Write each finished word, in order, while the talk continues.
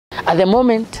At the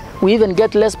moment, we even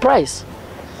get less price.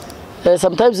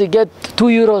 Sometimes we get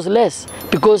 €2 less,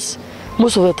 because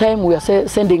most of the time we are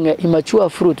sending immature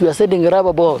fruit. We are sending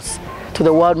rubber balls to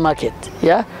the world market.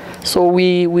 Yeah. So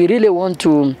we really want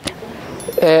to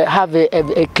have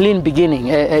a clean beginning,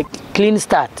 a clean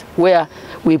start, where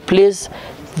we place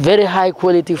very high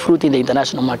quality fruit in the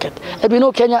international market. And we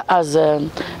know Kenya has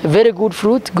very good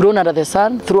fruit grown under the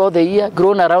sun throughout the year,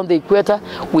 grown around the equator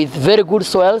with very good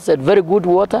soils and very good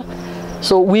water.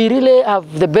 So we really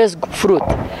have the best fruit.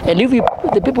 And if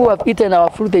the people who have eaten our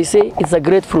fruit, they say it's a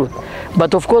great fruit.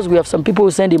 But of course, we have some people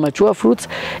who send immature fruits,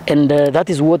 and that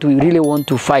is what we really want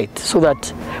to fight, so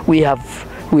that we are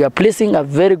placing a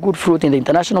very good fruit in the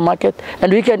international market,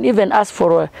 and we can even ask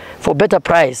for better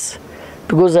price,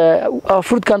 because our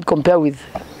fruit can't compare with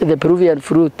the Peruvian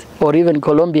fruit or even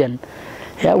Colombian.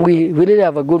 Yeah, we really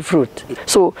have a good fruit.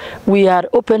 So we are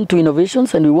open to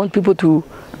innovations, and we want people to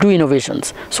do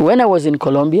innovations. So when I was in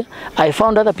Colombia, I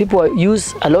found other people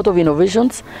use a lot of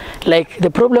innovations. Like the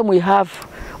problem we have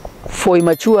for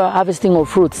immature harvesting of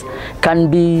fruits can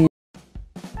be